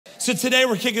So today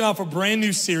we're kicking off a brand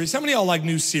new series. How many of y'all like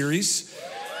new series?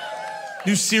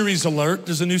 New series alert.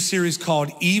 There's a new series called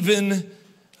Even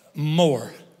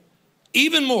More.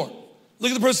 Even more. Look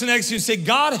at the person next to you and say,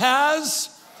 God has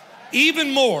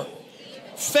even more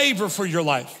favor for your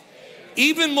life.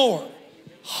 Even more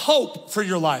hope for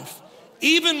your life.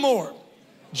 Even more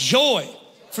joy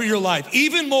for your life.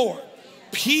 Even more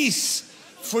peace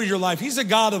for your life. He's a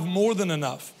God of more than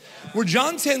enough. Where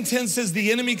John 10:10 says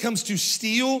the enemy comes to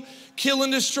steal, kill,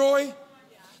 and destroy,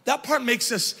 that part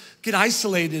makes us get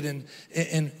isolated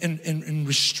and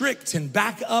restrict and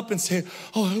back up and say,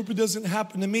 oh, I hope it doesn't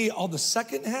happen to me. All the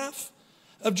second half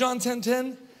of John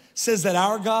 10:10 says that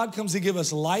our God comes to give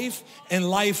us life and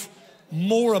life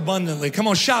more abundantly. Come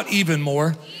on, shout even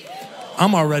more.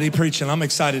 I'm already preaching. I'm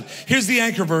excited. Here's the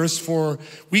anchor verse for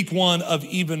week 1 of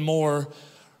Even More.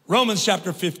 Romans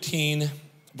chapter 15,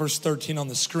 verse 13 on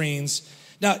the screens.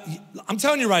 Now, I'm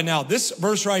telling you right now, this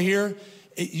verse right here,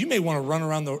 you may want to run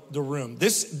around the room.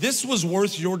 This was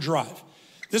worth your drive.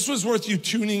 This was worth you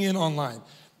tuning in online.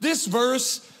 This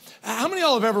verse, how many of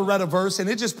y'all have ever read a verse and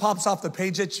it just pops off the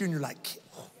page at you and you're like,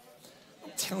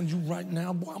 I'm telling you right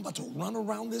now, boy, I'm about to run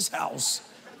around this house.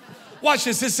 Watch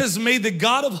this. It says, may the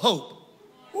God of hope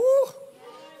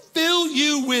fill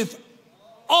you with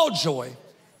all joy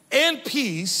and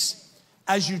peace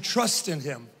as you trust in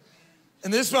him.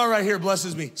 And this part right here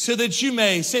blesses me. So that you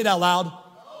may, say it out loud,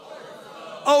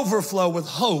 overflow with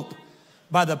hope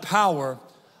by the power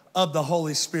of the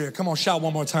Holy Spirit. Come on, shout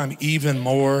one more time. Even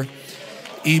more,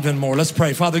 even more. Let's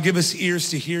pray. Father, give us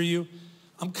ears to hear you.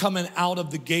 I'm coming out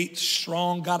of the gate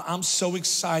strong. God, I'm so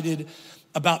excited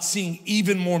about seeing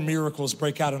even more miracles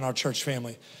break out in our church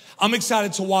family. I'm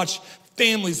excited to watch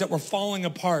families that were falling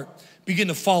apart begin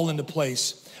to fall into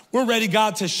place. We're ready,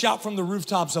 God, to shout from the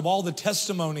rooftops of all the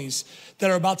testimonies that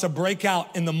are about to break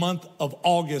out in the month of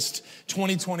August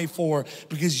 2024,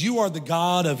 because you are the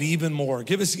God of even more.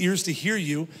 Give us ears to hear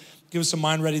you. Give us a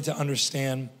mind ready to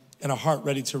understand and a heart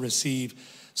ready to receive.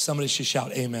 Somebody should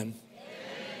shout amen.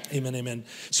 Amen, amen.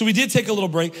 So we did take a little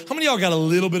break. How many of y'all got a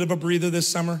little bit of a breather this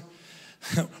summer?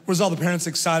 Was all the parents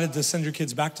excited to send your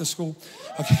kids back to school?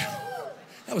 Okay,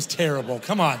 that was terrible.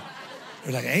 Come on.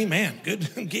 They're like, amen, good.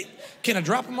 Can I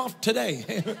drop them off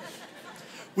today?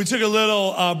 We took a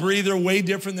little breather, way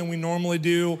different than we normally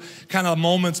do. Kind of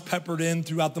moments peppered in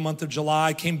throughout the month of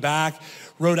July. Came back,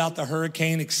 rode out the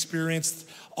hurricane, experienced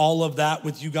all of that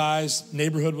with you guys.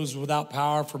 Neighborhood was without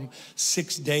power for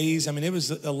 6 days. I mean, it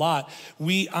was a lot.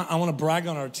 I want to brag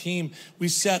on our team. We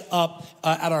set up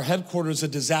at our headquarters a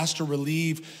disaster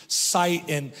relief site,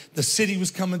 and the city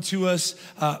was coming to us.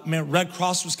 Red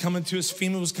Cross was coming to us.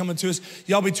 FEMA was coming to us.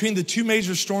 Y'all, between the 2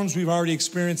 major storms we've already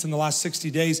experienced in the last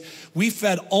 60 days, we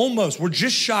fed we're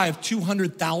just shy of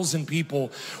 200,000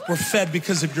 people were fed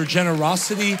because of your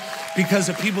generosity, because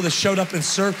of people that showed up and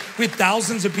served. We had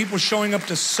thousands of people showing up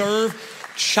to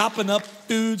serve, chopping up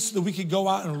food so that we could go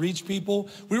out and reach people.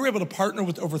 We were able to partner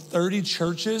with over 30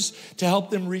 churches to help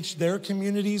them reach their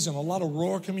communities and a lot of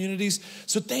rural communities.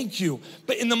 So thank you.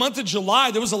 But in the month of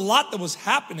July, there was a lot that was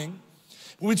happening.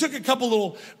 We took a couple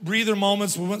little breather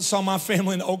moments. We went and saw my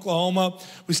family in Oklahoma.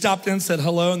 We stopped in, said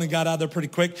hello, and then got out of there pretty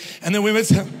quick. And then we went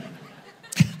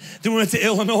to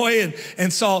Illinois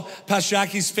and saw Pastor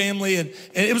Jackie's family, and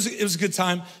it was a good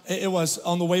time. It was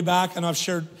on the way back, and I've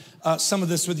shared some of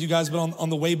this with you guys, but on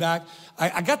the way back,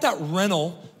 I got the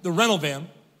rental van.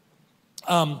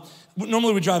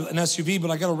 Normally we drive an SUV, but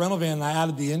I got a rental van and I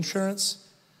added the insurance.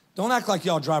 Don't act like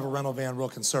y'all drive a rental van real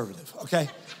conservative, okay?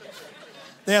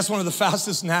 They asked one of the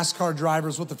fastest NASCAR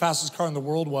drivers what the fastest car in the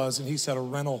world was, and he said a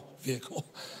rental vehicle.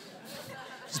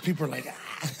 Because people are like,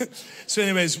 ah. So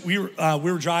anyways, we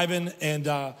were driving and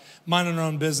minding our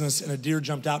own business, and a deer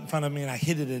jumped out in front of me, and I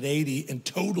hit it at 80 and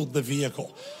totaled the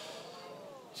vehicle.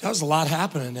 That was a lot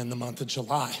happening in the month of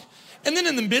July. And then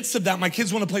in the midst of that, my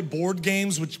kids want to play board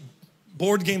games, which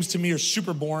board games to me are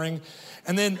super boring.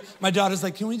 And then my daughter's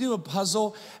like, can we do a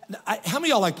puzzle? How many of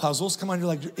y'all like puzzles? Come on,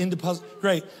 you're into puzzles.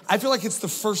 Great. I feel like it's the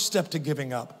first step to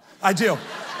giving up. I do.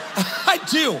 I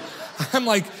do. I'm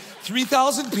like,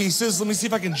 3,000 pieces. Let me see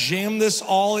if I can jam this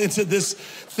all into this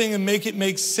thing and make it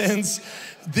make sense.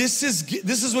 This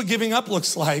is what giving up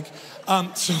looks like.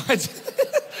 So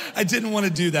I didn't want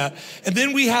to do that. And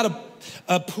then we had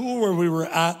a pool where we were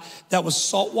at that was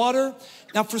salt water.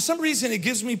 Now, for some reason, it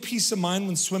gives me peace of mind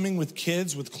when swimming with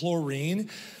kids with chlorine.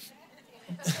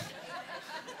 I'm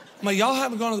like, y'all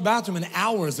haven't gone to the bathroom in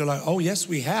hours. They're like, oh, yes,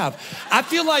 we have. I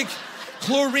feel like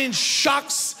chlorine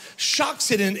shocks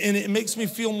it and it makes me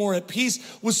feel more at peace.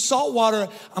 With salt water,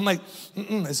 I'm like,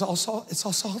 it's all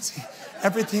salty.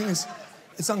 Everything is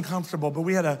It's uncomfortable, but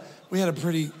we had a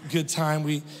pretty good time.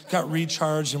 We got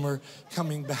recharged and we're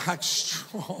coming back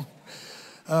strong.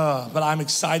 But I'm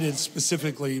excited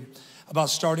specifically about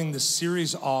starting this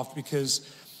series off because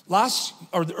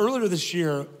earlier this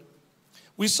year,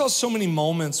 we saw so many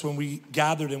moments when we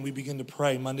gathered and we began to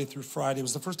pray Monday through Friday. It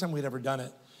was the first time we'd ever done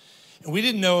it. And we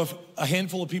didn't know if a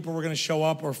handful of people were gonna show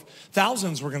up or if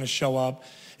thousands were gonna show up.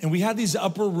 And we had these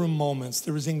upper room moments.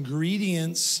 There was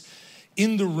ingredients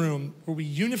in the room where we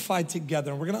unified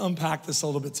together. And we're gonna unpack this a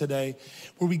little bit today,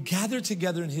 where we gathered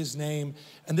together in his name.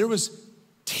 And there was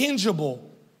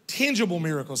tangible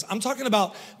miracles. I'm talking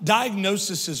about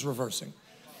diagnoses reversing.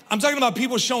 I'm talking about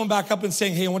people showing back up and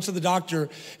saying, hey, I went to the doctor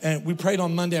and we prayed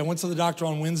on Monday. I went to the doctor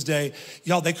on Wednesday.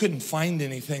 Y'all, they couldn't find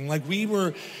anything. Like we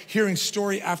were hearing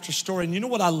story after story. And you know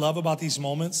what I love about these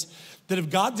moments? That if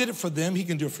God did it for them, he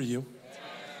can do it for you.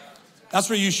 That's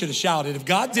where you should have shouted. If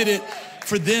God did it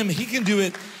for them, he can do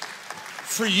it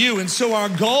for you. And so our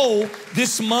goal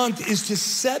this month is to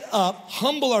set up,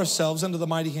 humble ourselves under the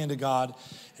mighty hand of God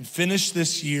and finish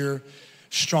this year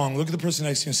strong. Look at the person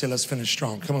next to you and say, let's finish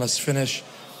strong. Come on, let's finish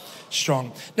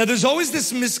strong. Now, there's always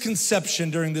this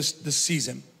misconception during this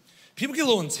season. People get a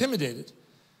little intimidated.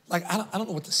 Like, I don't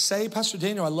know what to say. Pastor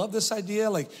Daniel, I love this idea.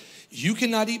 Like, you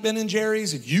cannot eat Ben &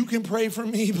 Jerry's and you can pray for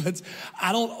me, but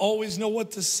I don't always know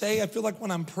what to say. I feel like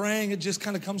when I'm praying, it just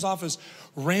kind of comes off as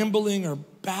rambling or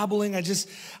babbling. I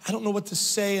don't know what to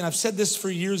say. And I've said this for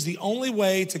years. The only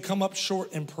way to come up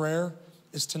short in prayer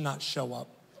is to not show up.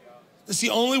 That's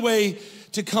the only way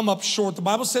to come up short. The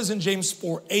Bible says in James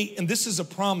 4:8, and this is a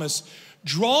promise,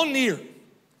 draw near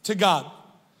to God.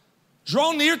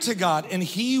 Draw near to God and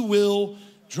he will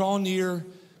draw near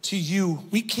to you.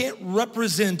 We can't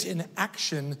represent in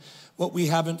action what we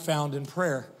haven't found in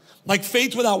prayer. Like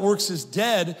faith without works is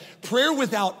dead, prayer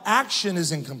without action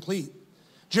is incomplete.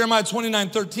 Jeremiah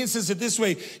 29:13 says it this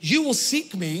way, you will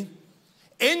seek me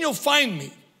and you'll find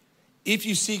me if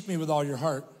you seek me with all your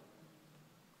heart.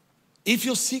 If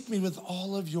you'll seek me with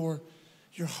all of your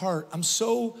heart. I'm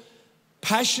so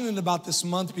passionate about this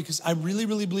month because I really,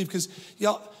 really believe, because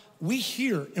y'all, we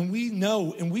hear and we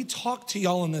know and we talk to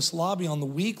y'all in this lobby on the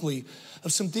weekly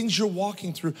of some things you're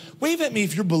walking through. Wave at me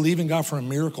if you're believing God for a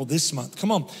miracle this month. Come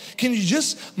on. Can you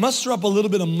just muster up a little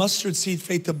bit of mustard seed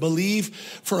faith to believe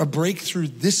for a breakthrough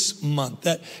this month?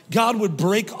 That God would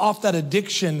break off that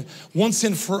addiction once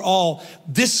and for all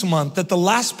this month. That the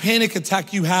last panic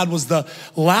attack you had was the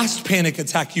last panic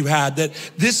attack you had. That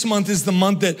this month is the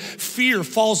month that fear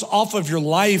falls off of your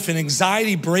life and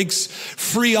anxiety breaks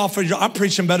free off of your, I'm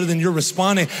preaching better than you're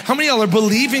responding. How many of y'all are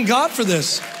believing God for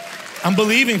this? I'm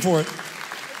believing for it.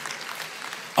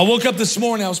 I woke up this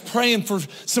morning, I was praying for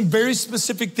some very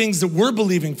specific things that we're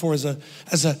believing for as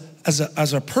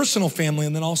a personal family,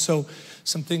 and then also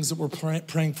some things that we're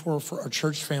praying for our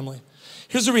church family.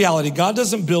 Here's the reality. God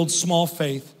doesn't build small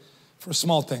faith for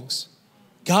small things.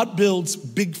 God builds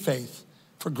big faith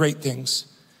for great things.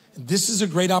 And this is a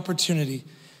great opportunity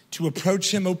to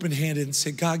approach him open-handed and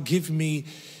say, God, give me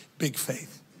big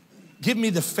faith. Give me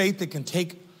the faith that can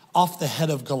take off the head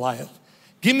of Goliath.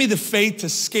 Give me the faith to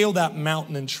scale that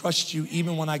mountain and trust you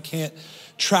even when I can't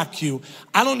track you.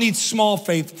 I don't need small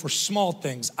faith for small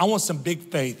things. I want some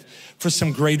big faith for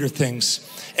some greater things.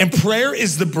 And prayer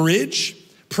is the bridge.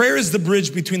 Prayer is the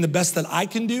bridge between the best that I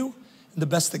can do and the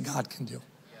best that God can do.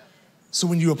 So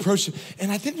when you approach it,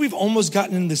 and I think we've almost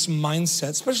gotten in this mindset,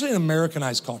 especially in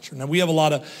Americanized culture. Now we have a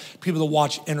lot of people that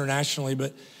watch internationally,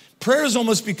 but prayer has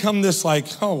almost become this like,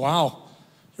 oh wow,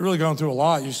 you're really going through a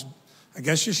lot. I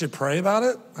guess you should pray about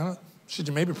it. Should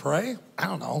you maybe pray? I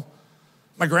don't know.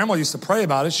 My grandma used to pray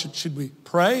about it. Should we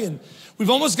pray? And we've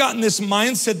almost gotten this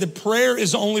mindset that prayer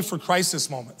is only for crisis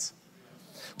moments.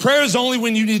 Prayer is only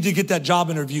when you need to get that job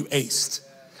interview aced.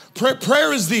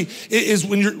 Prayer is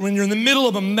when you're in the middle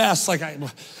of a mess. Like I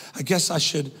guess I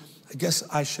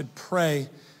should pray.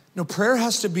 No, prayer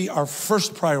has to be our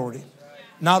first priority,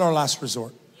 not our last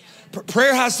resort.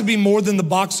 Prayer has to be more than the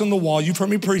box on the wall. You've heard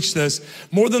me preach this.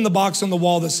 More than the box on the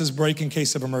wall that says break in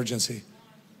case of emergency.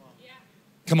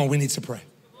 Come on, we need to pray.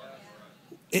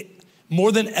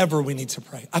 More than ever, we need to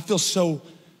pray. I feel so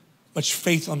much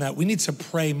faith on that. We need to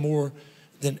pray more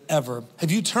than ever.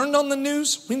 Have you turned on the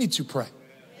news? We need to pray.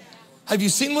 Have you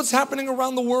seen what's happening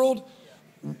around the world?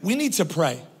 We need to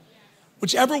pray.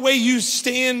 Whichever way you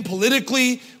stand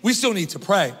politically, we still need to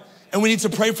pray. And we need to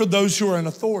pray for those who are in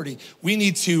authority. We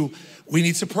need to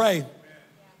pray.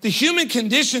 The human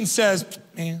condition says,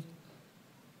 man,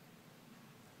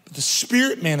 but the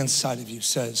spirit man inside of you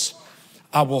says,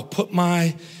 I will put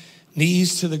my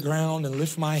knees to the ground and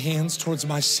lift my hands towards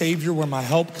my Savior where my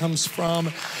help comes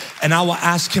from. And I will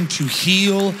ask him to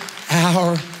heal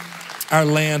our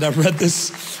land. I read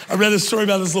this story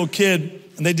about this little kid,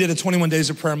 and they did a 21 days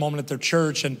of prayer moment at their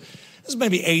church. And there's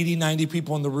maybe 80, 90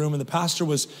 people in the room. And the pastor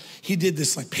he did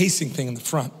this like pacing thing in the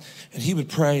front, and he would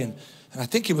pray. And I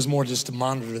think it was more just to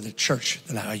monitor the church.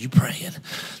 They're like, are you praying?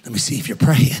 Let me see if you're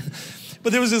praying.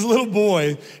 But there was this little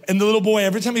boy, and the little boy,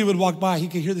 every time he would walk by, he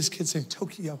could hear this kid saying,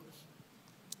 Tokyo,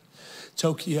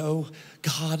 Tokyo,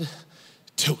 God,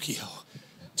 Tokyo,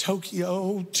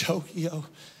 Tokyo, Tokyo.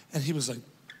 And he was like,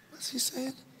 what's he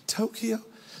saying? Tokyo?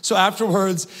 So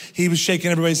afterwards, he was shaking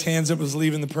everybody's hands up, was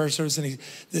leaving the prayer service, and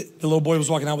the little boy was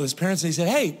walking out with his parents, and he said,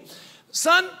 hey,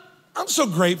 son, I'm so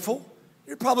grateful.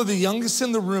 You're probably the youngest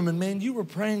in the room, and man, you were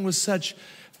praying with such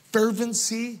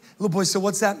fervency. The little boy said,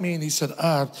 what's that mean? He said,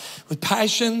 with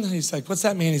passion. He's like, what's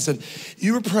that mean? He said,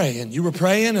 you were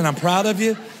praying, and I'm proud of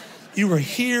you. You were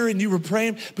here and you were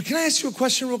praying. But can I ask you a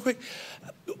question real quick?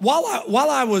 While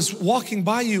I was walking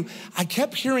by you, I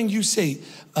kept hearing you say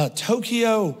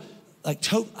Tokyo, I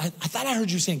thought I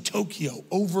heard you saying Tokyo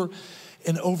over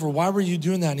and over. Why were you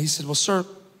doing that? And he said, well, sir,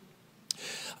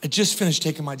 I just finished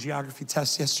taking my geography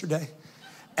test yesterday,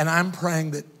 and I'm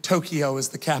praying that Tokyo is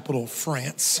the capital of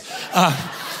France.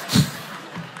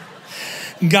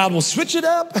 God will switch it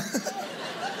up.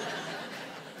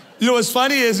 You know what's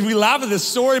funny is we laugh at this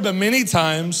story, but many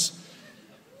times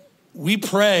we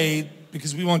pray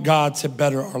because we want God to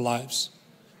better our lives,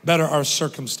 better our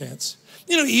circumstance.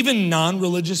 You know, even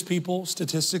non-religious people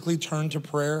statistically turn to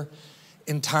prayer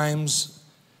in times,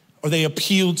 or they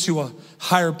appeal to a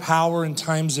higher power in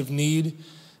times of need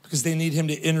because they need him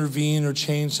to intervene or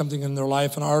change something in their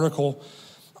life. An article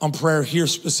on prayer here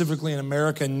specifically in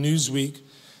America, Newsweek,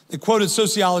 they quoted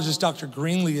sociologist Dr.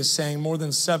 Greenlee as saying more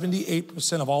than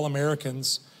 78% of all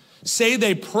Americans say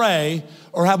they pray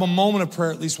or have a moment of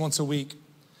prayer at least once a week. It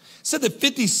said that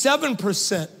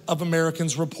 57% of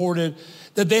Americans reported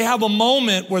that they have a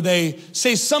moment where they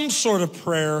say some sort of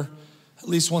prayer at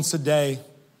least once a day.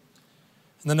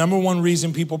 And the number one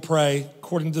reason people pray,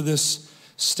 according to this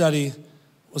study,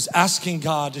 was asking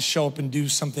God to show up and do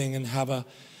something and have a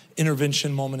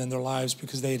intervention moment in their lives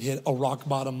because they had hit a rock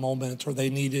bottom moment or they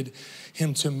needed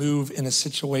him to move in a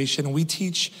situation. And we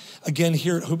teach, again,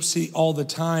 here at Hope City all the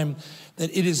time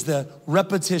that it is the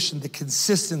repetition, the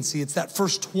consistency. It's that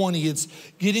first 20. It's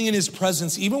getting in his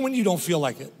presence, even when you don't feel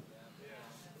like it.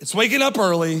 It's waking up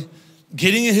early,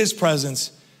 getting in his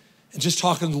presence, and just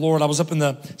talking to the Lord. I was up in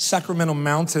the Sacramento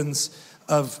mountains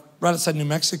of right outside New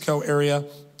Mexico area,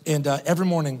 and every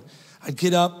morning I'd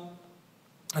get up,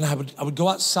 and I would go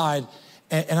outside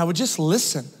and I would just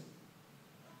listen.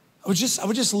 I would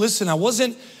just listen. I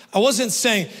wasn't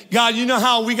saying, God, you know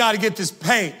how we got to get this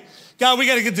paid. God, we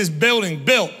got to get this building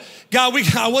built. God,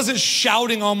 I wasn't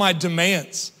shouting all my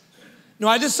demands. No,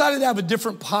 I decided to have a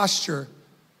different posture.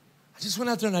 I just went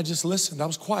out there and I just listened. I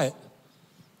was quiet.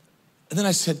 And then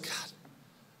I said, God,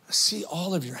 I see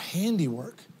all of your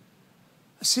handiwork.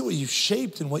 I see what you've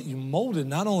shaped and what you molded,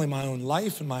 not only my own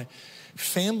life and my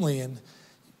family, and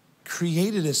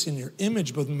created us in your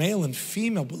image, both male and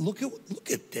female. But look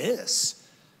at this.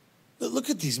 Look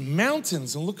at these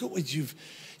mountains and look at what you've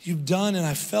done. And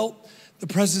I felt the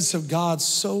presence of God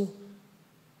so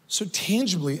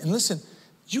tangibly. And listen,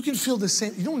 you can feel the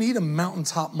same. You don't need a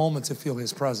mountaintop moment to feel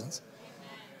his presence.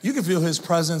 You can feel his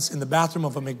presence in the bathroom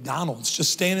of a McDonald's,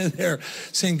 just standing there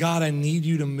saying, God, I need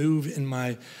you to move in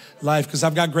my life, because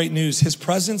I've got great news. His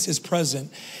presence is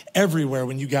present everywhere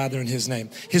when you gather in his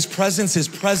name. His presence is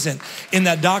present in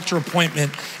that doctor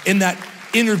appointment, in that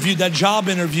interview, that job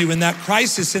interview, in that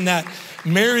crisis, in that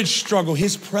marriage struggle.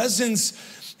 His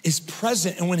presence is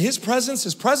present. And when his presence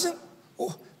is present,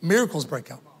 miracles break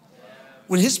out.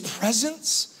 When his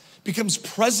presence becomes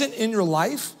present in your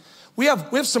life, we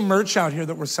have some merch out here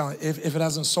that we're selling. If it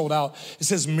hasn't sold out, it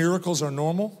says miracles are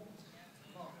normal.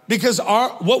 Because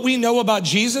what we know about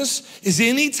Jesus is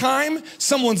anytime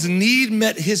someone's need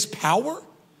met his power,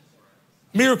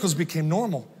 miracles became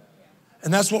normal.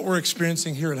 And that's what we're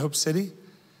experiencing here at Hope City,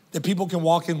 that people can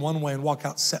walk in one way and walk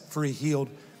out set free, healed,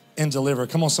 and delivered.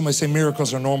 Come on, somebody say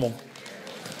miracles are normal.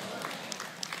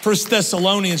 1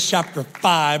 Thessalonians chapter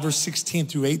 5, verse 16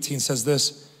 through 18 says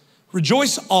this: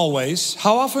 rejoice always.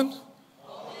 How often?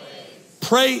 Always.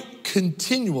 Pray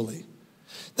continually.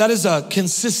 That is a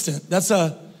consistent,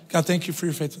 God, thank you for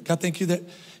your faith. God, thank you that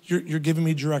you're giving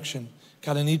me direction.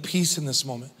 God, I need peace in this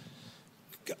moment.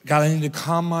 God, I need to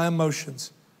calm my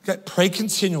emotions. God, pray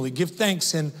continually. Give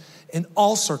thanks in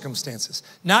all circumstances,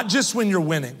 not just when you're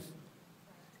winning.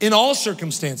 In all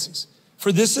circumstances.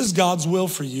 For this is God's will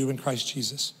for you in Christ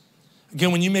Jesus.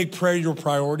 Again, when you make prayer your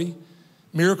priority,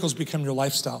 miracles become your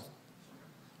lifestyle.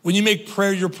 When you make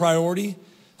prayer your priority,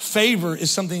 favor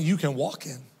is something you can walk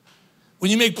in.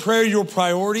 When you make prayer your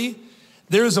priority,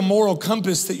 there is a moral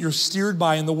compass that you're steered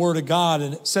by in the Word of God,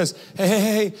 and it says,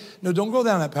 hey, no, don't go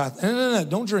down that path. No,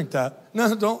 don't drink that.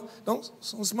 No, don't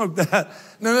smoke that.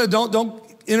 No, don't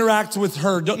interact with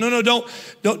her.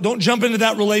 Don't jump into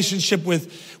that relationship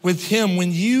with him.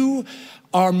 When you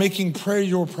are making prayer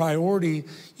your priority,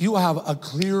 you have a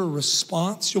clearer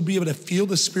response. You'll be able to feel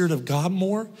the Spirit of God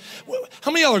more.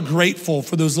 How many of y'all are grateful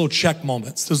for those little check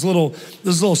moments, those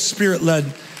little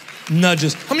Spirit-led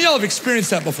nudges? How many of y'all have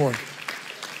experienced that before?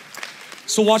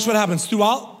 So watch what happens.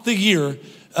 Throughout the year,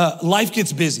 life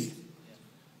gets busy.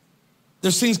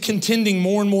 There's things contending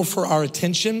more and more for our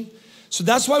attention. So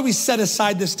that's why we set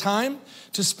aside this time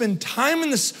to spend time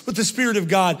with the Spirit of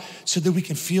God so that we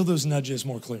can feel those nudges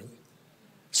more clearly,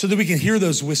 so that we can hear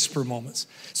those whisper moments,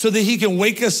 so that he can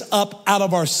wake us up out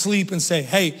of our sleep and say,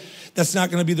 hey, that's not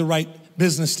gonna be the right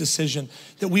business decision.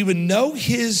 That we would know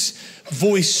his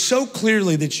voice so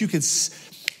clearly that you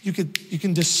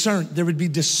can discern. There would be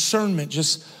discernment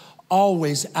just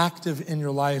always active in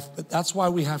your life. But that's why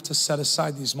we have to set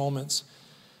aside these moments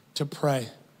to pray.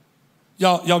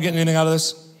 Y'all getting anything out of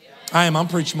this? I am. I'm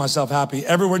preaching myself happy.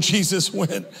 Everywhere Jesus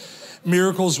went,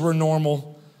 miracles were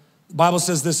normal. The Bible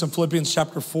says this in Philippians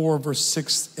chapter 4, verse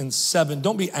 6 and 7.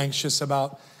 Don't be anxious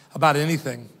about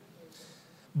anything.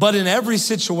 But in every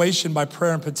situation, by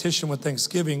prayer and petition with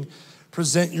thanksgiving,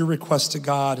 present your request to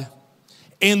God.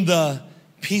 In the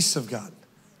peace of God.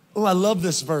 Oh, I love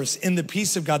this verse. In the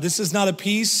peace of God. This is not a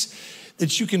peace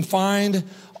that you can find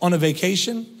on a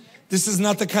vacation. This is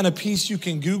not the kind of peace you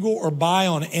can Google or buy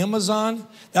on Amazon.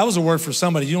 That was a word for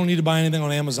somebody. You don't need to buy anything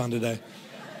on Amazon today.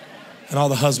 And all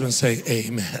the husbands say,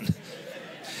 amen.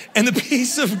 And the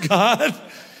peace of God,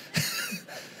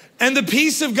 and the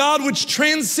peace of God which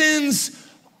transcends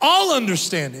all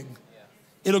understanding.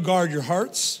 It'll guard your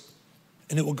hearts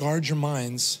and it will guard your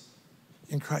minds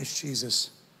in Christ Jesus.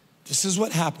 This is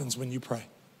what happens when you pray.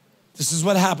 This is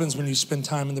what happens when you spend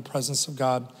time in the presence of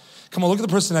God. Come on, look at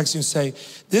the person next to you and say,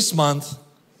 this month,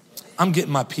 I'm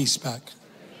getting my peace back.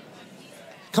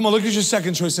 Come on, look at your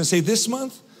second choice and say, this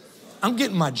month, I'm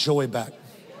getting my joy back.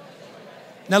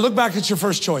 Now look back at your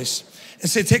first choice and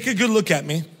say, take a good look at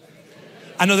me.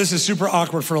 I know this is super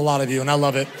awkward for a lot of you and I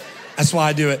love it. That's why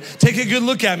I do it. Take a good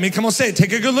look at me. Come on, say it.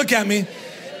 Take a good look at me,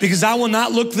 because I will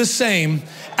not look the same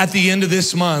at the end of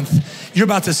this month. You're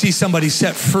about to see somebody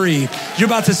set free. You're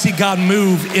about to see God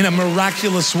move in a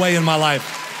miraculous way in my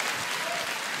life.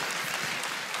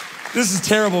 This is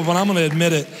terrible, but I'm gonna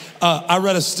admit it. I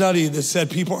read a study that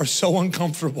said people are so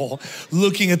uncomfortable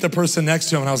looking at the person next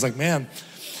to them. And I was like, man,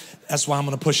 that's why I'm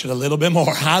gonna push it a little bit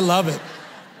more. I love it.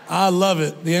 I love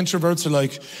it. The introverts are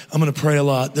like, I'm gonna pray a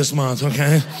lot this month,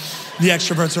 okay? The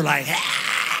extroverts are like,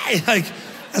 hey, like,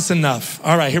 that's enough.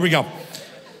 All right, here we go.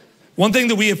 One thing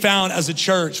that we have found as a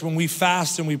church, when we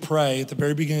fast and we pray at the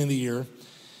very beginning of the year,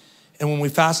 and when we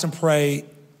fast and pray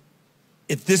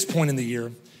at this point in the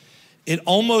year, it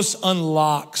almost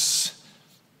unlocks,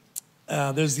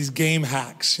 there's these game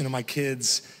hacks. You know, my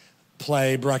kids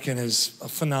play. Brecken is a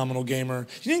phenomenal gamer.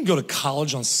 He didn't go to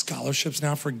college on scholarships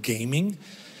now for gaming.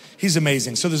 He's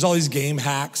amazing. So there's all these game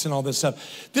hacks and all this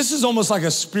stuff. This is almost like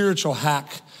a spiritual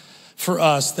hack for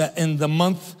us, that in the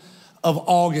month of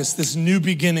August, this new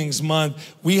beginnings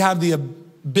month, we have the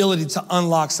ability to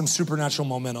unlock some supernatural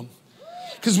momentum.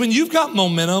 Because when you've got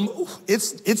momentum,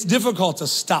 it's difficult to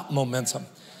stop momentum.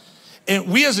 And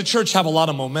we as a church have a lot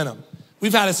of momentum.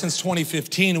 We've had it since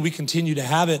 2015 and we continue to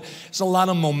have it. There's a lot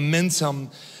of momentum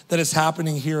that is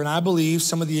happening here. And I believe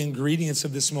some of the ingredients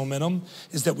of this momentum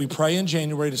is that we pray in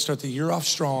January to start the year off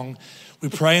strong. We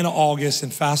pray in August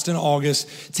and fast in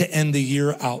August to end the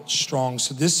year out strong.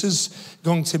 So this is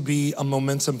going to be a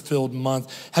momentum-filled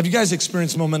month. Have you guys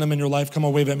experienced momentum in your life? Come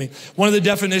on, wave at me. One of the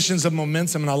definitions of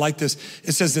momentum, and I like this,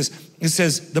 it says this. It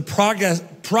says the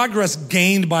progress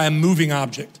gained by a moving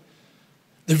object.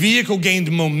 The vehicle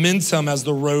gained momentum as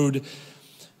the road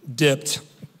dipped.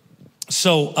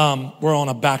 So we're on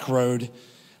a back road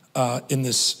in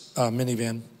this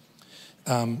minivan.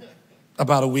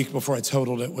 About a week before I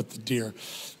totaled it with the deer.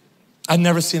 I'd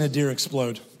never seen a deer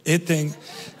explode. I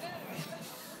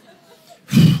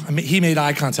mean, he made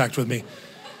eye contact with me.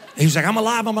 And he was like, I'm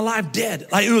alive, dead.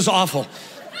 Like, it was awful.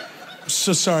 I'm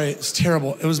so sorry, it's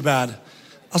terrible, it was bad.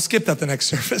 I'll skip that the next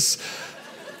service.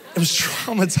 It was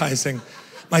traumatizing.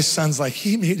 My son's like,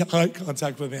 he made eye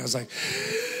contact with me. I was like,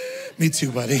 Me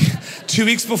too, buddy. 2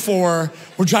 weeks before,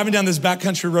 we're driving down this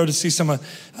backcountry road to see some of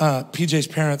PJ's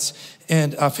parents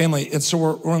and family. And so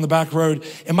we're on the back road,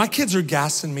 and my kids are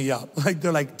gassing me up. Like,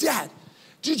 they're like, Dad,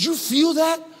 did you feel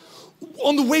that?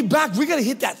 On the way back, we gotta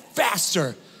hit that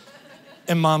faster.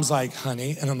 And Mom's like,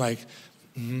 honey, and I'm like,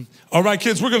 all right,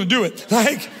 kids, we're gonna do it.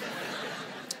 Like,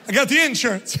 I got the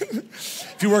insurance.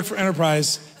 If you work for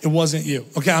Enterprise, it wasn't you.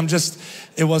 Okay,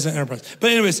 it wasn't Enterprise.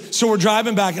 But anyways, so we're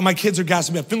driving back and my kids are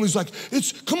gassing me up. Finley's like,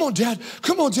 come on, Dad,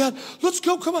 let's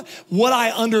go, come on. What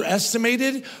I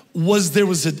underestimated was there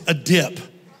was a dip.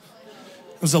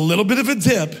 It was a little bit of a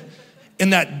dip.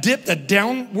 And that dip, that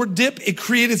downward dip, it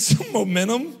created some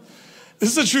momentum.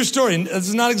 This is a true story, and this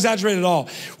is not exaggerated at all.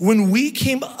 When we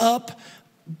came up,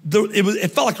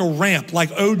 it felt like a ramp,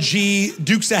 like OG,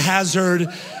 Dukes of Hazzard.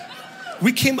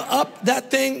 We came up that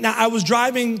thing. Now, I was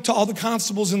driving to all the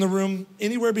constables in the room,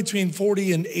 anywhere between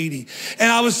 40 and 80.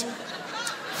 And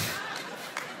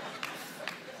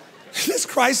this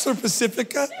Chrysler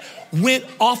Pacifica went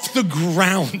off the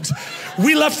ground.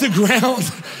 We left the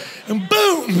ground, and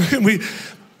boom,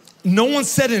 no one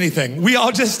said anything. We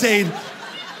all just stayed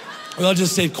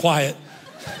quiet.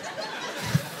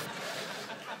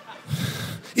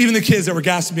 Even the kids that were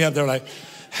gassing me up, they were like,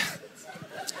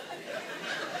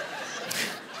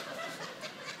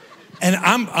 and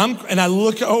I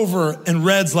look over and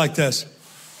Red's like this.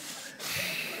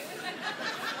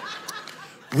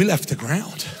 We left the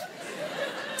ground.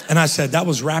 And I said, that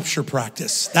was rapture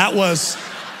practice. I'm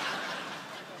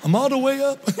all the way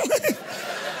up.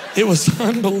 It was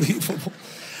unbelievable.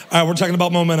 All right, we're talking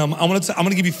about momentum. I'm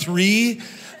gonna give you 3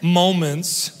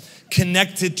 moments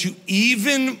connected to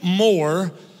even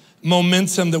more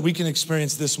momentum that we can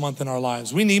experience this month in our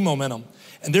lives. We need momentum.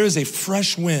 And there is a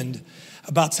fresh wind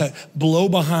about to blow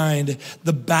behind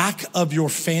the back of your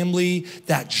family,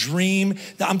 that dream.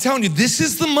 I'm telling you, this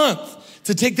is the month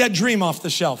to take that dream off the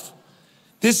shelf.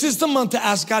 This is the month to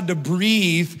ask God to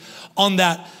breathe on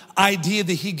that idea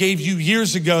that he gave you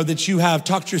years ago that you have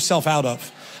talked yourself out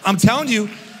of. I'm telling you,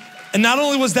 and not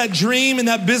only was that dream and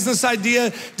that business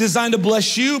idea designed to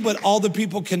bless you, but all the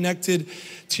people connected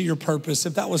to your purpose.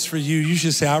 If that was for you, you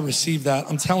should say, I received that.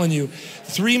 I'm telling you,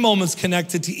 3 moments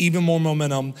connected to even more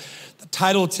momentum. The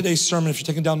title of today's sermon, if you're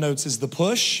taking down notes, is The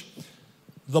Push,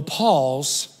 The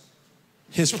Pause,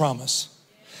 His Promise.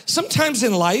 Sometimes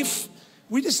in life,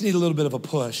 we just need a little bit of a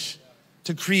push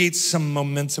to create some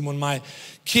momentum. When my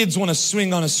kids want to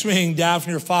swing on a swing,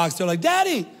 Daphne or Fox, they're like,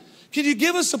 Daddy, can you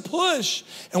give us a push?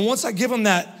 And once I give them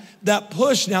that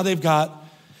push, now they've got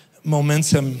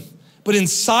momentum. But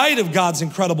inside of God's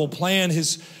incredible plan,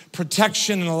 his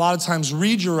protection and a lot of times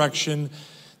redirection,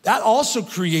 that also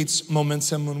creates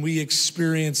momentum when we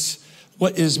experience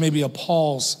what is maybe a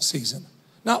pause season.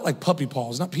 Not like puppy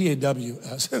paws, not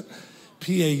P-A-W-S,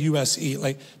 P-A-U-S-E,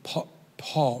 like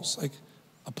pause, like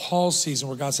a pause season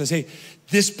where God says, hey,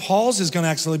 this pause is gonna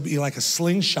actually be like a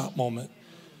slingshot moment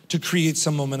to create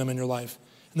some momentum in your life.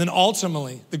 And then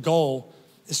ultimately, the goal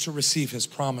is to receive his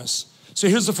promise. So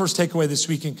here's the first takeaway this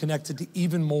weekend connected to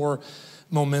even more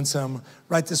momentum.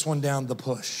 Write this one down, the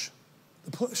push.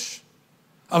 The push.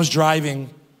 I was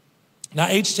driving. Now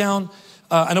H-Town,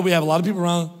 I know we have a lot of people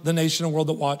around the nation and world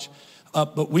that watch,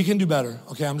 but we can do better.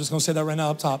 Okay, I'm just gonna say that right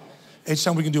now up top.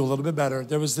 H-Town, we can do a little bit better.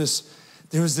 There was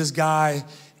this guy,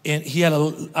 and he had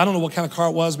I don't know what kind of car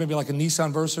it was, maybe like a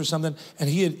Nissan Versa or something, and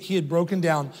he had broken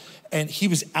down, and he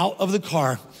was out of the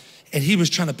car, and he was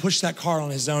trying to push that car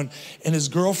on his own, and his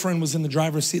girlfriend was in the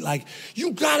driver's seat like,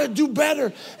 you gotta do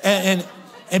better.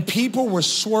 And people were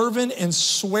swerving and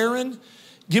swearing,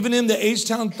 giving him the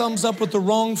H-Town thumbs up with the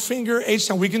wrong finger.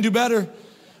 H-Town, we can do better.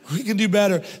 We can do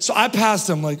better. So I passed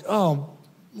him like, oh,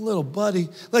 little buddy.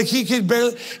 Like he could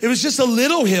barely, it was just a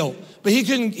little hill, but he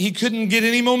couldn't get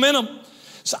any momentum.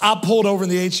 So I pulled over in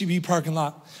the HEB parking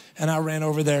lot, and I ran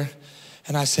over there,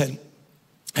 and I said,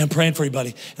 I'm praying for you,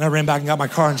 buddy. And I ran back and got my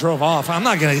car and drove off.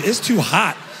 It's too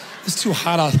hot. It's too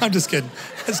hot out. I'm just kidding.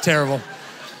 That's terrible.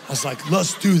 I was like,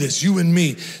 let's do this, you and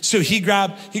me. So he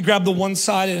grabbed the one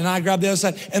side, and I grabbed the other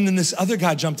side, and then this other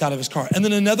guy jumped out of his car, and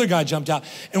then another guy jumped out.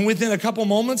 And within a couple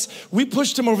moments, we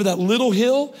pushed him over that little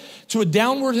hill to a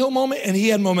downward hill moment, and he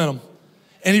had momentum.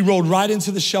 And he rolled right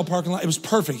into the Shell parking lot. It was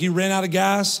perfect. He ran out of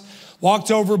gas,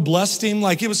 walked over, blessed him.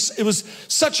 Like it was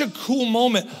such a cool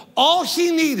moment. All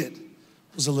he needed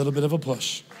was a little bit of a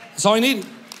push. That's all he needed.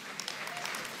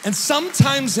 And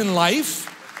sometimes in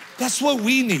life, that's what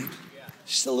we need.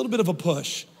 Just a little bit of a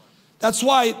push. That's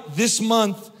why this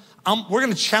month, we're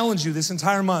gonna challenge you this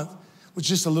entire month with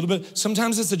just a little bit.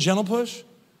 Sometimes it's a gentle push,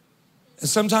 and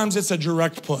sometimes it's a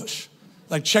direct push.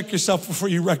 Like check yourself before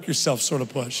you wreck yourself sort of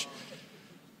push.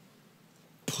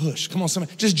 push. Come on,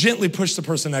 somebody, just gently push the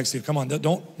person next to you. Come on,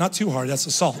 not too hard, that's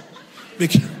assault.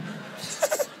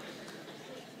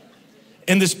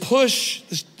 And this push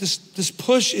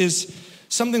is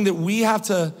something that we have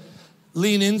to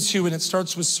lean into, and it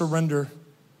starts with surrender.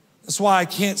 That's why I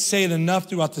can't say it enough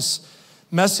throughout this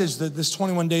message that this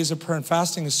 21 days of prayer and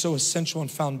fasting is so essential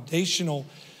and foundational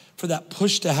for that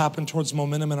push to happen towards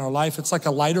momentum in our life. It's like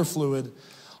a lighter fluid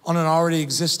on an already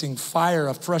existing fire,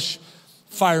 a fresh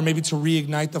fire, maybe to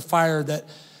reignite the fire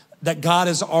that God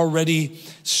has already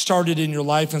started in your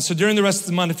life. And so during the rest of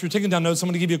the month, if you're taking down notes, I'm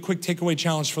gonna give you a quick takeaway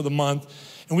challenge for the month.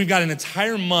 And we've got an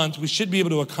entire month. We should be able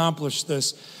to accomplish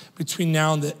this between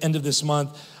now and the end of this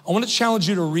month. I wanna challenge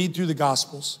you to read through the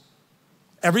Gospels.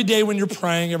 Every day when you're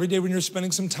praying, every day when you're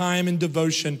spending some time in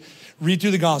devotion, read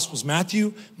through the Gospels,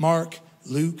 Matthew, Mark,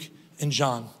 Luke, and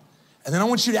John. And then I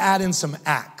want you to add in some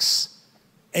Acts.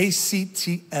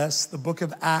 ACTS, the book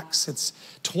of Acts. It's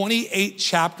 28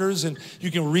 chapters, and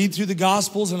you can read through the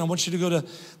Gospels, and I want you to go to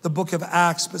the book of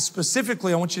Acts, but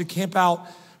specifically, I want you to camp out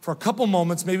for a couple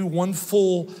moments, maybe one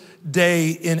full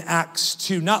day in Acts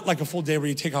 2. Not like a full day where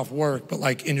you take off work, but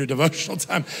like in your devotional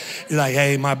time. You're like,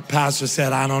 hey, my pastor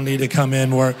said I don't need to come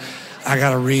in work. I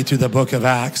got to read through the book of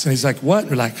Acts. And he's like, what? And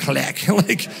you're like, click.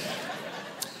 Like,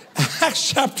 Acts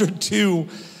chapter 2,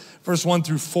 verse 1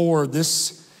 through 4,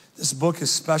 this book is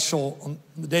special. On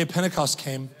the day of Pentecost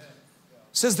came, it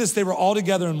says this, they were all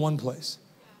together in one place.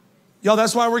 Y'all,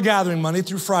 that's why we're gathering Monday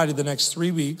through Friday the next 3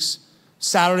 weeks.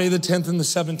 Saturday the 10th and the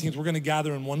 17th, we're gonna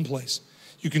gather in one place.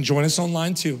 You can join us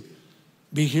online too.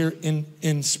 Be here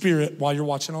in spirit while you're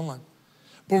watching online.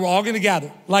 But we're all gonna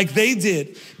gather like they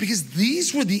did, because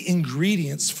these were the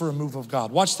ingredients for a move of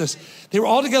God. Watch this. They were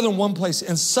all together in one place,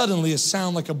 and suddenly a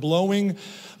sound like a blowing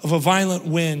of a violent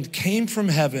wind came from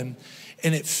heaven,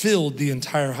 and it filled the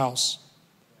entire house.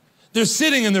 They're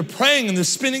sitting and they're praying and they're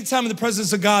spending time in the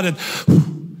presence of God, and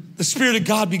the Spirit of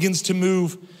God begins to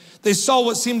move. They saw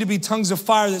what seemed to be tongues of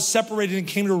fire that separated and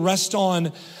came to rest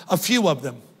on a few of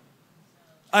them,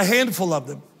 a handful of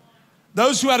them.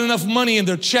 Those who had enough money in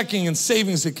their checking and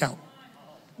savings account.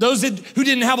 Those who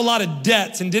didn't have a lot of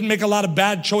debts and didn't make a lot of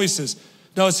bad choices.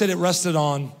 No, it said it rested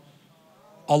on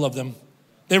all of them.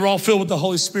 They were all filled with the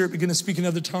Holy Spirit, began to speak in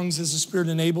other tongues as the Spirit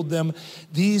enabled them.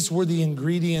 These were the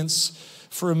ingredients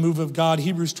for a move of God.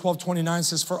 Hebrews 12:29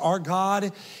 says, for our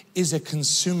God is a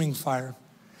consuming fire.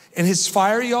 And his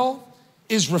fire, y'all,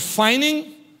 is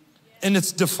refining and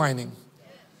it's defining.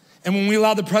 And when we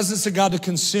allow the presence of God to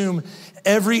consume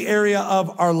every area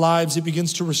of our lives, it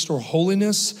begins to restore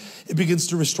holiness, it begins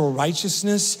to restore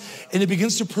righteousness, and it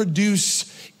begins to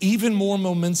produce even more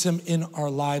momentum in our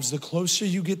lives. The closer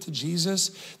you get to Jesus,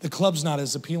 the club's not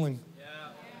as appealing.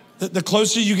 The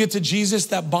closer you get to Jesus,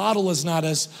 that bottle is not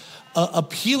as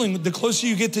appealing. The closer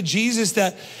you get to Jesus,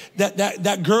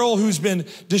 that girl who's been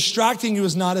distracting you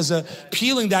is not as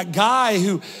appealing. That guy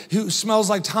who smells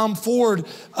like Tom Ford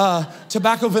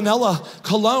tobacco vanilla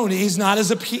cologne, it's not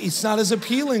as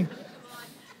appealing.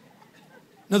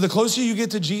 No, the closer you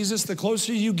get to Jesus, the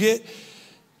closer you get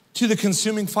to the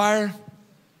consuming fire,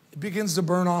 it begins to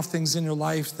burn off things in your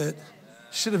life that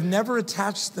should have never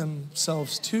attached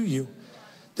themselves to you,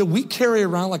 that we carry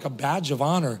around like a badge of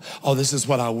honor. Oh, this is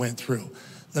what I went through.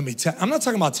 I'm not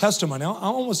talking about testimony. I'm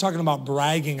almost talking about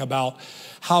bragging about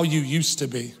how you used to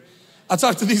be. I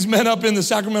talked to these men up in the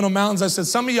Sacramento Mountains. I said,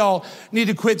 some of y'all need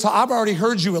to quit. I've already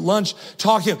heard you at lunch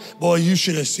talking. Boy, you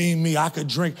should have seen me. I could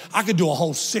drink. I could do a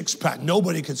whole 6-pack.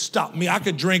 Nobody could stop me. I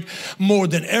could drink more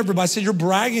than everybody. I said, you're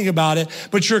bragging about it,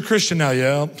 but you're a Christian now.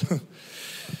 Yeah,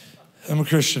 I'm a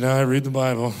Christian now. I read the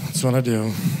Bible. That's what I do.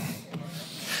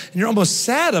 And you're almost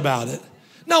sad about it.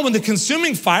 No, when the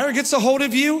consuming fire gets a hold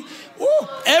of you,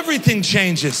 everything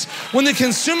changes. When the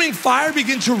consuming fire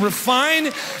begins to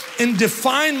refine and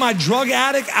define my drug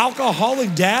addict,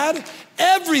 alcoholic dad,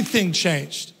 everything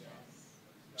changed.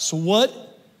 So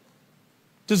what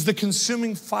does the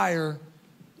consuming fire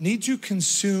need to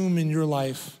consume in your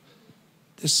life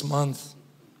this month?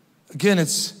 Again,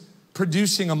 it's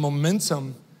producing a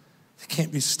momentum that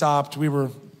can't be stopped. We were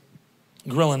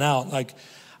grilling out.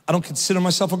 I don't consider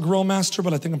myself a grill master,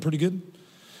 but I think I'm pretty good.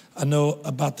 I know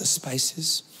about the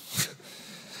spices.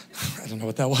 I don't know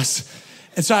what that was.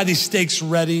 And so I had these steaks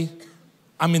ready.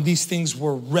 I mean, these things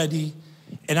were ready.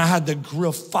 And I had the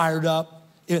grill fired up.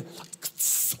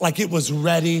 Like it was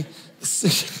ready.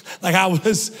 And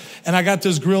I got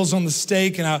those grills on the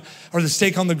steak, or the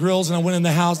steak on the grills, and I went in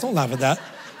the house. Don't laugh at that.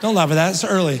 Don't laugh at that, it's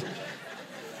early.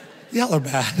 Y'all are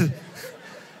bad.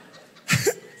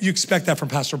 You expect that from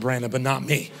Pastor Brandon, but not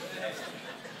me.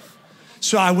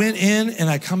 So I went in and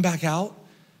I come back out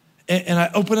and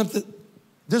I open up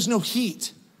there's no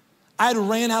heat. I had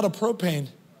ran out of propane.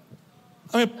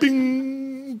 I mean,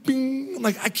 bing, bing. I'm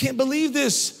like, I can't believe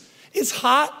this. It's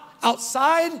hot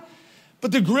outside,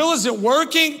 but the grill isn't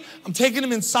working. I'm taking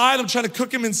him inside. I'm trying to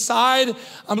cook him inside.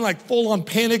 I'm like full on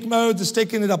panic mode. The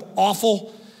steak ended up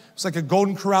awful. It was like a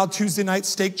Golden Corral Tuesday night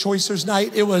steak choicers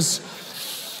night. It was,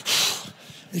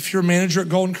 if you're a manager at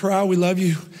Golden Corral, we love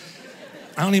you.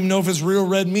 I don't even know if it's real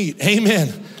red meat.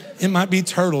 Amen. It might be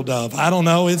turtle dove. I don't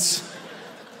know.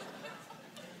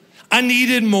 I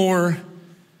needed more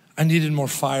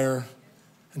fire.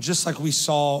 And just like we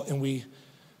saw and we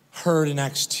heard in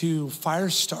Acts 2, fire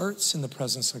starts in the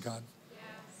presence of God. Yes.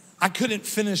 I couldn't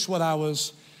finish what I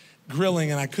was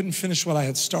grilling, and I couldn't finish what I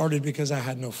had started because I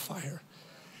had no fire.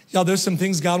 Y'all, there's some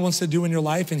things God wants to do in your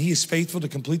life, and he is faithful to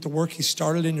complete the work he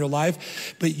started in your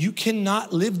life, but you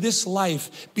cannot live this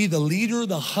life, be the leader,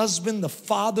 the husband, the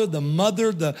father, the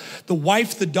mother, the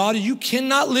wife, the daughter. You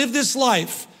cannot live this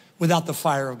life without the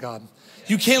fire of God.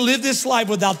 You can't live this life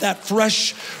without that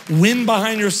fresh wind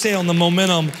behind your sail and the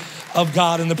momentum of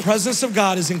God. And the presence of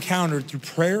God is encountered through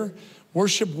prayer,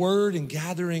 worship, word, and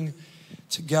gathering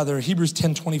together. Hebrews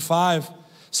 10:25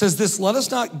 says this: let us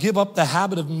not give up the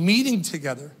habit of meeting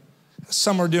together, as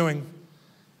some are doing.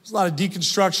 There's a lot of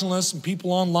deconstructionists and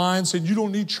people online saying, you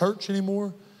don't need church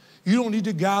anymore. You don't need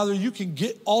to gather. You can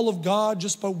get all of God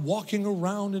just by walking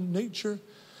around in nature.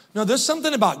 No, there's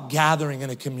something about gathering in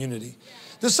a community.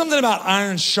 There's something about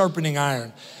iron sharpening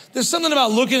iron. There's something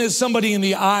about looking at somebody in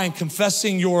the eye and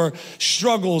confessing your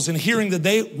struggles and hearing that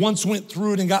they once went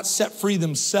through it and got set free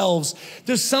themselves.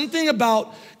 There's something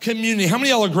about community. How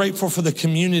many of y'all are grateful for the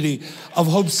community of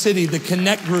Hope City, the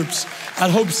connect groups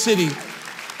at Hope City?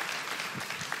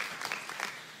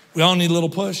 We all need a little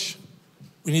push.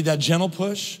 We need that gentle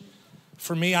push.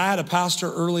 For me, I had a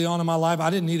pastor early on in my life. I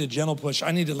didn't need a gentle push.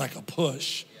 I needed like a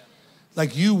push.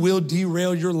 Like, you will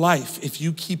derail your life if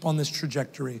you keep on this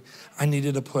trajectory. I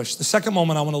needed a push. The second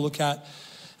moment I want to look at,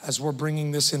 as we're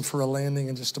bringing this in for a landing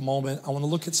in just a moment, I want to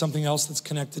look at something else that's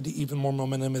connected to even more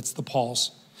momentum. It's the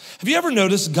pause. Have you ever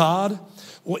noticed God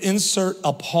will insert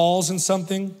a pause in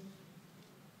something,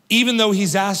 even though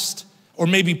he's asked or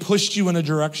maybe pushed you in a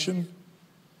direction?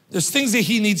 There's things that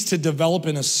he needs to develop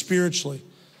in us spiritually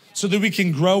so that we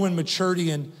can grow in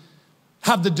maturity and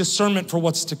have the discernment for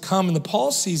what's to come. In the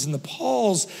pause season, the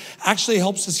pause actually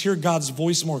helps us hear God's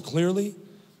voice more clearly.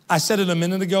 I said it a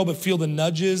minute ago, but feel the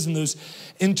nudges and those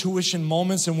intuition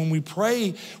moments. And when we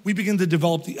pray, we begin to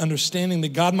develop the understanding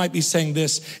that God might be saying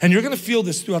this. And you're gonna feel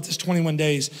this throughout this 21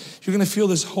 days. You're gonna feel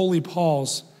this holy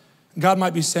pause. God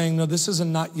might be saying, no, this is a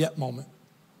not yet moment.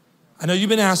 I know you've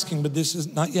been asking, but this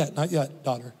is not yet,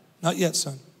 daughter. Not yet,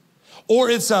 son. Or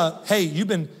it's hey, you've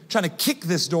been trying to kick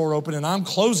this door open and I'm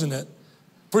closing it.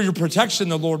 For your protection,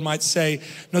 the Lord might say,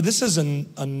 no, this is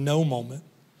a no moment.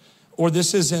 Or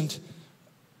this isn't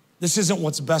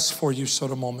what's best for you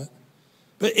sort of moment.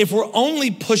 But if we're only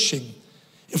pushing,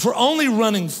 if we're only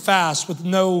running fast with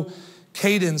no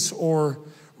cadence or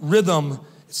rhythm,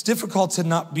 it's difficult to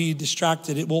not be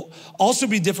distracted. It will also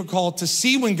be difficult to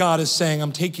see when God is saying,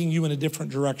 I'm taking you in a different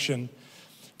direction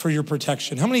for your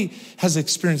protection. How many has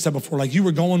experienced that before? Like, you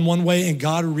were going one way and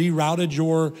God rerouted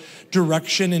your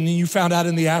direction, and then you found out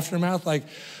in the aftermath, like,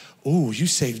 ooh, you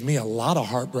saved me a lot of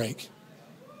heartbreak.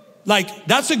 Like,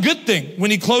 that's a good thing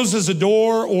when he closes a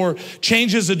door or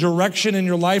changes a direction in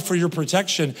your life for your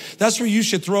protection. That's where you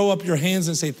should throw up your hands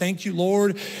and say, thank you,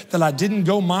 Lord, that I didn't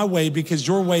go my way, because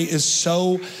your way is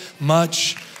so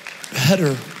much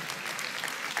better.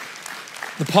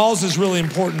 The pause is really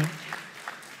important,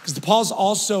 because the pause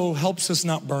also helps us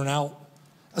not burn out.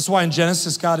 That's why in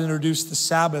Genesis, God introduced the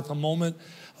Sabbath, a moment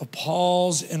of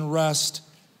pause and rest.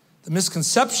 The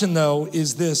misconception, though,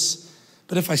 is this: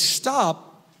 but if I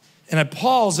stop and I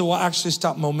pause, it will actually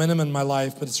stop momentum in my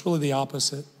life. But it's really the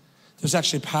opposite. There's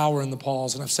actually power in the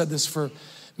pause. And I've said this for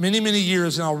many, many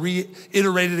years, and I'll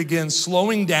reiterate it again.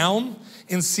 Slowing down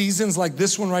in seasons like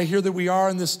this one right here that we are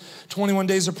in this 21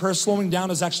 days of prayer, slowing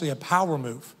down is actually a power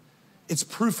move. It's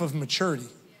proof of maturity.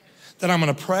 That I'm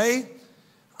gonna pray,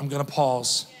 I'm gonna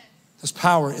pause. There's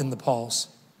power in the pause.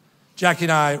 Jackie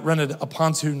and I rented a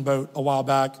pontoon boat a while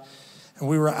back, and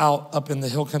we were out up in the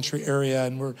hill country area,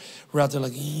 and we're out there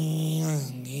like,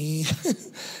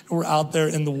 we're out there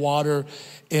in the water,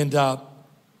 and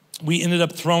we ended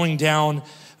up throwing down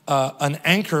an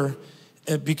anchor,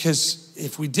 because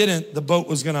if we didn't, the boat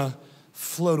was gonna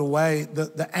float away.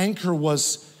 The anchor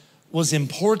was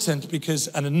important, because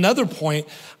at another point,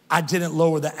 I didn't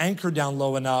lower the anchor down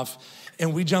low enough,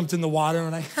 and we jumped in the water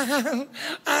and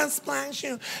I splash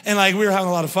you. And like, we were having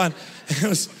a lot of fun.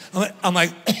 It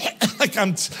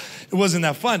wasn't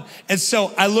that fun. And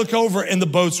so I look over and the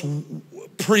boat's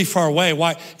pretty far away.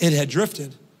 Why? It had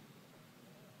drifted.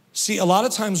 See, a lot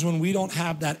of times when we don't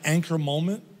have that anchor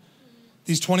moment,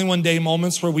 these 21-day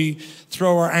moments where we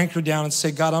throw our anchor down and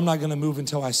say, God, I'm not gonna move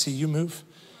until I see you move.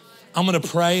 I'm gonna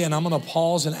pray and I'm gonna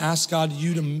pause and ask God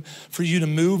for you to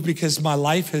move, because my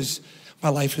life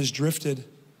has drifted.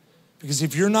 Because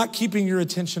if you're not keeping your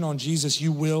attention on Jesus,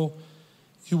 you will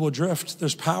drift.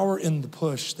 There's power in the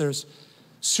push. There's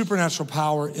supernatural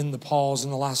power in the pause.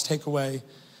 And the last takeaway,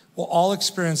 we'll all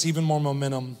experience even more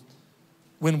momentum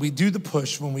when we do the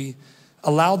push, when we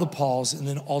allow the pause, and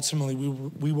then ultimately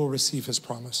we will receive his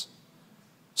promise.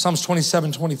 Psalms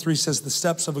 27:23 says, the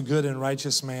steps of a good and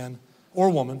righteous man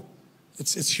or woman,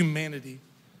 it's humanity,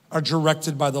 are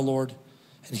directed by the Lord,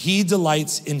 and he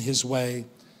delights in his way.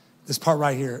 This part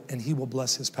right here, and he will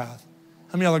bless his path.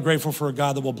 How many of y'all are grateful for a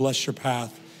God that will bless your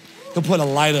path? He'll put a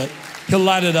light up. He'll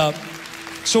light it up.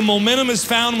 So momentum is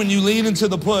found when you lean into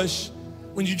the push,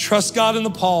 when you trust God in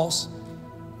the pause,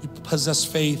 you possess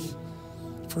faith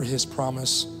for his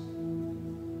promise.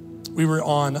 We were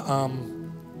on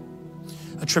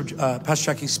a trip, Pastor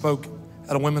Jackie spoke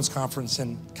at a women's conference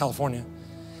in California.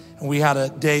 And we had a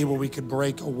day where we could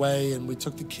break away, and we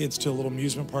took the kids to a little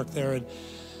amusement park there. And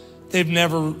they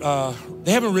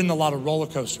haven't ridden a lot of roller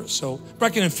coasters. So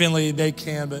Brecken and Finley, they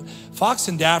can, but Fox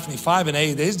and Daphne, 5 and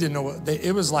 8, they just didn't know what,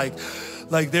 it was like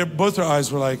both their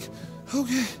eyes were like,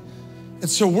 okay. And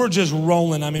so we're just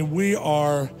rolling. I mean, we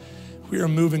are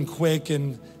moving quick,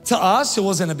 and to us, it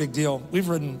wasn't a big deal. We've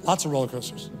ridden lots of roller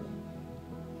coasters.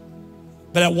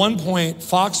 But at one point,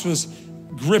 Fox was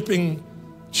gripping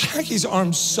Jackie's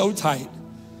arm so tight,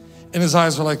 and his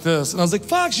eyes were like this. And I was like,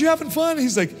 Fox, you having fun? And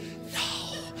he's like, no.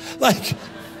 Like,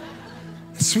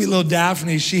 sweet little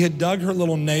Daphne, she had dug her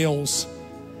little nails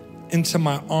into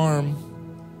my arm.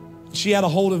 She had a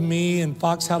hold of me, and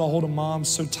Fox had a hold of Mom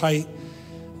so tight,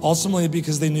 ultimately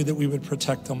because they knew that we would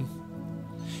protect them.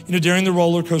 You know, during the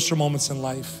roller coaster moments in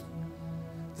life,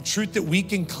 the truth that we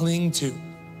can cling to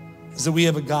is that we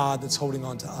have a God that's holding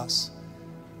on to us.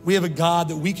 We have a God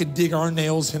that we could dig our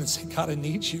nails in and say, God, I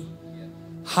need you.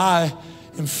 I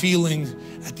am feeling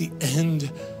at the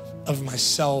end of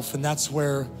myself, and that's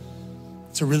where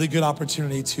it's a really good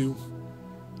opportunity to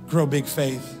grow big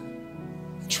faith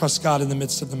and trust God in the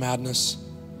midst of the madness.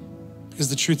 Because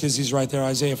the truth is, he's right there.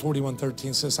 Isaiah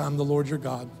 41:13 says, I'm the Lord your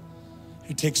God,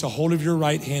 who takes a hold of your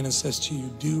right hand and says to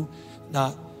you, do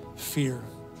not fear.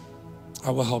 I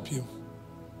will help you.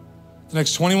 The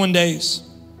next 21 days,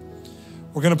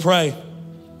 we're gonna pray.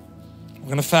 We're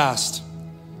gonna fast.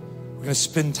 We're gonna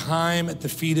spend time at the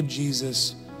feet of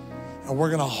Jesus, and we're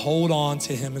gonna hold on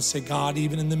to him and say, God,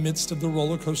 even in the midst of the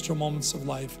roller coaster moments of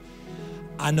life,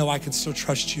 I know I can still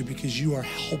trust you because you are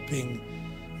helping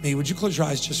me. Would you close your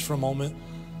eyes just for a moment?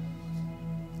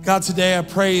 God, today I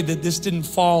pray that this didn't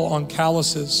fall on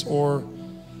calluses or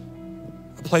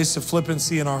a place of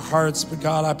flippancy in our hearts, but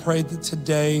God, I pray that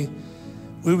today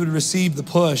we would receive the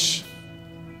push,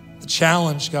 the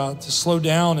challenge, God, to slow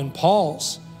down and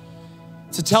pause,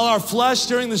 to tell our flesh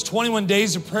during this 21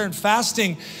 days of prayer and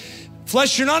fasting,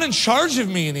 flesh, you're not in charge of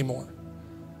me anymore.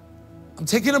 I'm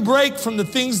taking a break from the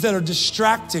things that are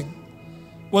distracting,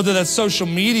 whether that's social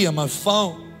media, my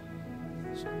phone,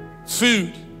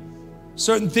 food,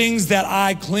 certain things that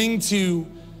I cling to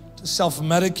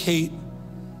self-medicate.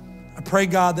 I pray,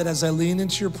 God, that as I lean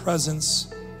into your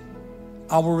presence,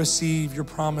 I will receive your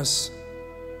promise.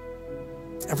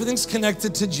 Everything's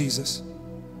connected to Jesus.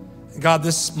 And God,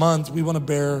 this month we want to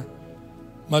bear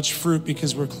much fruit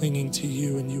because we're clinging to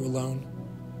you and you alone.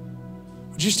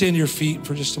 Would you stand to your feet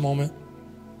for just a moment?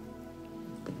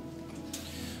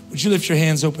 Would you lift your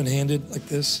hands open-handed like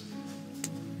this?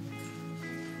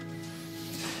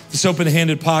 This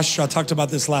open-handed posture, I talked about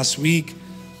this last week.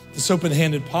 This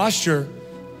open-handed posture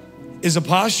is a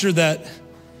posture that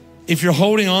if you're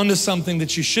holding on to something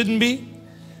that you shouldn't be,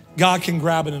 God can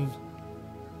grab it and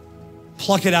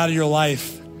pluck it out of your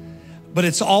life. But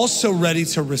it's also ready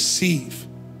to receive,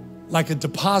 like a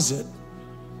deposit,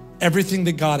 everything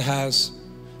that God has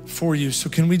for you. So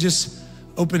can we just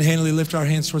open-handedly lift our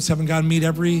hands towards heaven? God, meet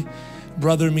every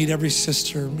brother, meet every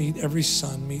sister, meet every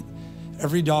son, meet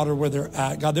every daughter where they're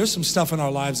at. God, there's some stuff in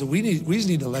our lives that we just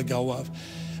need to let go of.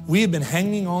 We have been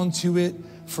hanging on to it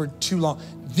for too long.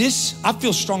 I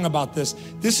feel strong about this.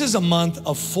 This is a month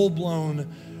of full-blown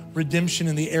redemption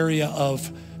in the area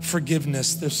of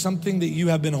forgiveness. There's something that you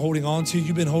have been holding on to.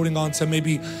 You've been holding on to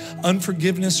maybe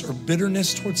unforgiveness or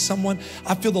bitterness towards someone.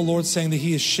 I feel the Lord saying that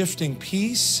he is shifting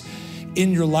peace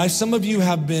in your life. Some of you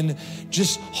have been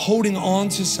just holding on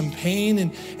to some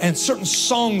pain, and certain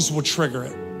songs will trigger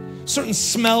it. Certain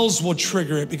smells will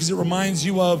trigger it because it reminds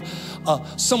you of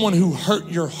someone who hurt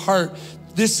your heart.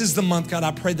 This is the month, God,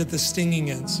 I pray that the stinging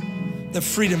ends, that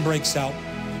freedom breaks out.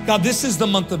 God, this is the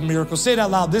month of miracles. Say it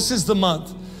out loud. This is the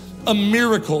month of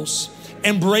miracles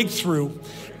and breakthrough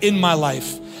in my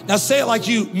life. Now say it like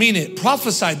you mean it.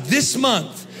 Prophesy, this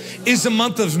month is a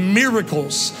month of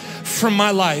miracles from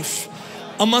my life,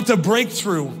 a month of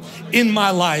breakthrough in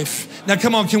my life. Now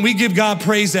come on, can we give God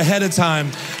praise ahead of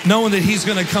time, knowing that he's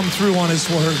gonna come through on his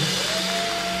word?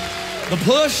 The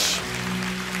push,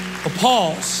 the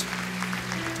pause,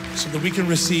 so that we can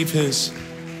receive his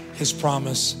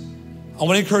promise. I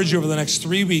wanna encourage you over the next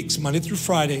 3 weeks, Monday through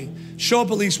Friday, show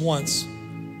up at least once.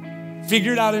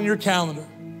 Figure it out in your calendar.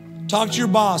 Talk to your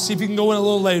boss, see if you can go in a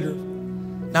little later.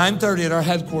 9:30 at our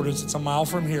headquarters, it's a mile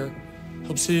from here.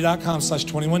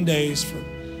 HopeCity.com/21 days for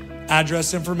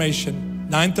address information.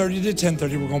 9:30 to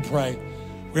 10:30, we're gonna pray.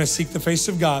 We're gonna seek the face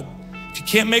of God. If you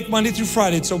can't make Monday through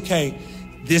Friday, it's okay.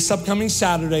 This upcoming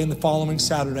Saturday and the following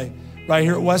Saturday, right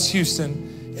here at West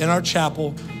Houston in our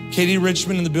chapel. Katie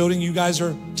Richmond in the building you guys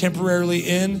are temporarily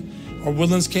in, our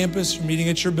Woodlands campus, you're meeting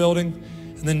at your building.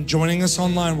 And then joining us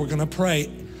online, we're gonna pray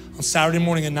on Saturday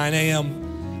morning at 9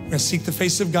 a.m. We're gonna seek the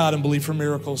face of God and believe for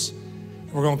miracles.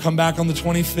 We're gonna come back on the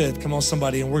 25th, come on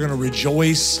somebody, and we're gonna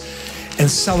rejoice and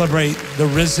celebrate the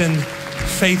risen,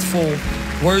 faithful,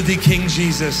 worthy King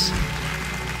Jesus.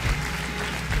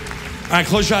 All right,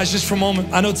 close your eyes just for a moment.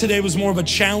 I know today was more of a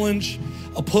challenge,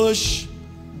 a push.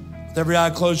 With every eye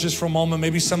closed just for a moment,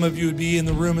 maybe some of you would be in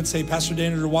the room and say, Pastor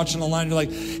Daniel, you're watching online, you're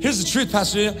like, here's the truth,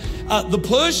 Pastor Daniel. The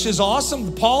push is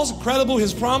awesome. Paul's incredible,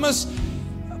 his promise.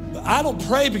 I don't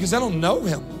pray because I don't know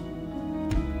him,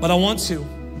 but I want to.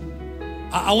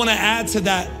 I want to add to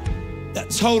that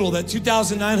total, that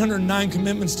 2,909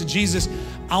 commitments to Jesus.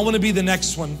 I want to be the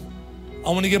next one.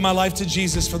 I want to give my life to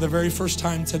Jesus for the very first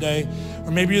time today.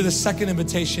 Or maybe you're the second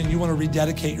invitation, you want to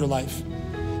rededicate your life.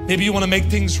 Maybe you want to make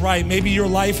things right. Maybe your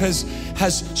life has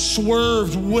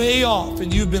swerved way off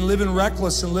and you've been living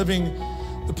reckless and living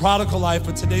the prodigal life,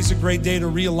 but today's a great day to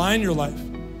realign your life,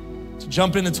 to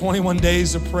jump into 21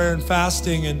 days of prayer and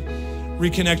fasting and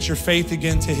reconnect your faith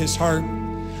again to his heart.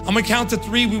 I'm gonna count to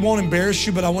 3. We won't embarrass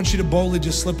you, but I want you to boldly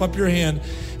just slip up your hand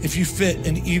if you fit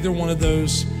in either one of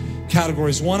those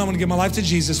categories. 1, I want to give my life to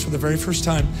Jesus for the very first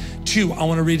time. 2, I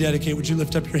want to rededicate. Would you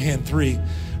lift up your hand? 3,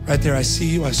 right there. I see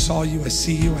you, I saw you, I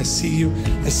see you, I see you,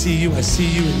 I see you, I see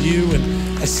you, and you,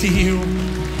 and I see you.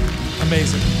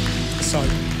 Amazing. I saw you.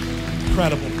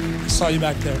 Incredible. I saw you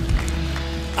back there.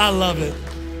 I love it.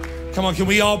 Come on, can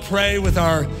we all pray with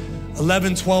our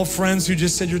 11, 12 friends who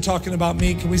just said, you're talking about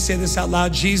me? Can we say this out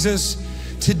loud? Jesus,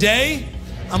 today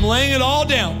I'm laying it all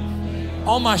down.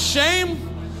 All my shame,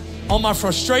 all my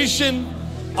frustration,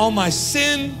 all my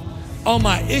sin, all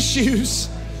my issues.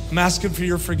 I'm asking for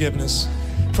your forgiveness.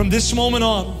 From this moment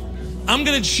on, I'm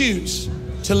gonna choose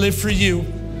to live for you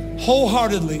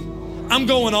wholeheartedly. I'm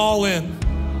going all in.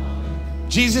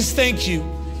 Jesus, thank you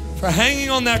for hanging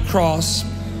on that cross,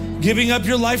 giving up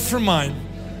your life for mine,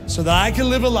 so that I can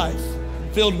live a life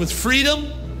filled with freedom,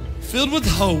 filled with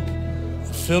hope,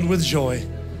 and filled with joy.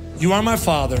 You are my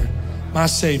Father, my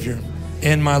Savior,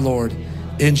 and my Lord.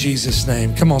 In Jesus'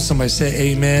 name. Come on, somebody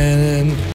say amen.